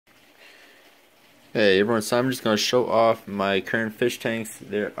Hey everyone, so I'm just going to show off my current fish tanks.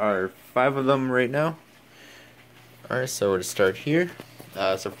 There are 5 of them right now. Alright, so to start here.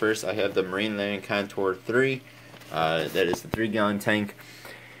 So first I have the Marine Land Contour 3. That is the 3-gallon tank.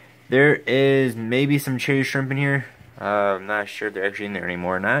 There is maybe some cherry shrimp in here. I'm not sure if they're actually in there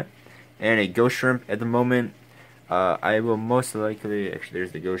anymore or not. And a ghost shrimp at the moment. I will most likely, actually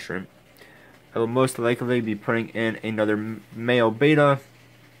there's the ghost shrimp. I will most likely be putting in another male beta.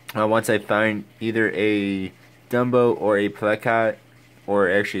 Once I find either a Dumbo or a Plakat, or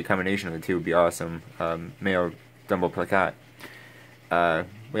actually a combination of the two would be awesome. Male Dumbo Plakat.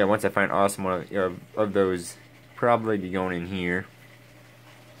 Yeah, once I find awesome one of those, probably be going in here.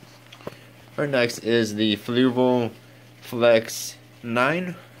 Our next is the Fluval Flex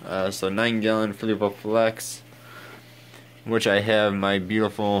 9. So 9-gallon Fluval Flex, which I have my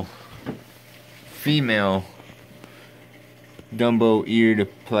beautiful female Dumbo-eared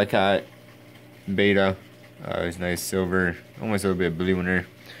Plakat beta. It's nice silver, almost a little bit of blue in there.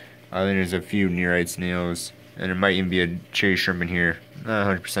 Then there's a few nearite snails, and there might even be a cherry shrimp in here. Not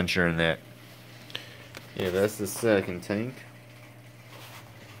 100% sure on that. Yeah, that's the second tank.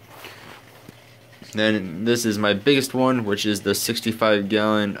 Then this is my biggest one, which is the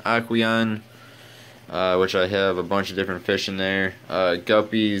 65-gallon Aqueon, which I have a bunch of different fish in there.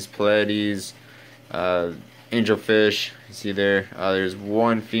 Guppies, platies, angelfish, you see there. There's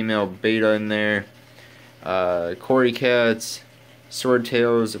one female beta in there. Cory cats,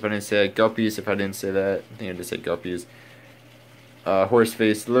 swordtails, if I didn't say that. Guppies, if I didn't say that. I think I just said guppies.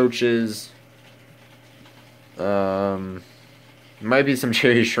 Horse-faced loaches. Might be some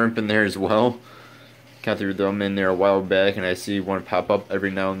cherry shrimp in there as well. Kind of threw them in there a while back, and I see one pop up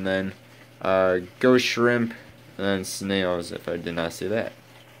every now and then. Ghost shrimp, and then snails, if I did not say that.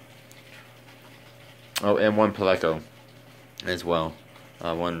 Oh, and one Pleco as well.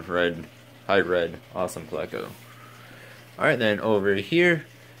 One red, high red, awesome Pleco. Alright, then over here,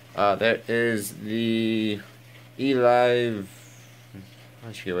 that is the Elive,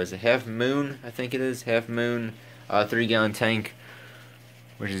 what was it, Half Moon, I think it is, Half Moon, 3-gallon tank,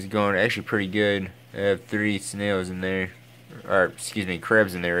 which is going actually pretty good. I have 3 snails in there, or excuse me,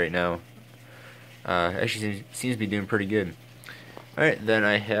 crabs in there right now. Actually seems to be doing pretty good. Alright, then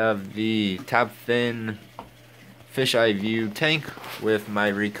I have the Top Fin Fisheye View tank with my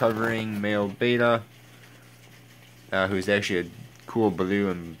recovering male beta, who's actually a cool blue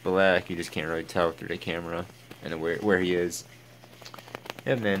and black. You just can't really tell through the camera and where he is.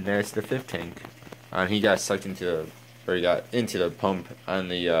 And then there's the 5th tank. He got sucked into, or he got into the pump on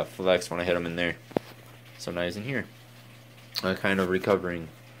the flex when I hit him in there. So now he's in here. Kind of recovering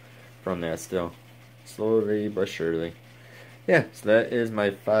from that still. Slowly but surely. Yeah, so that is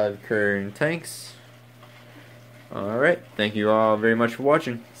my 5 current tanks. Alright, thank you all very much for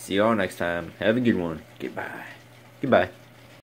watching. See you all next time. Have a good one. Goodbye. Goodbye.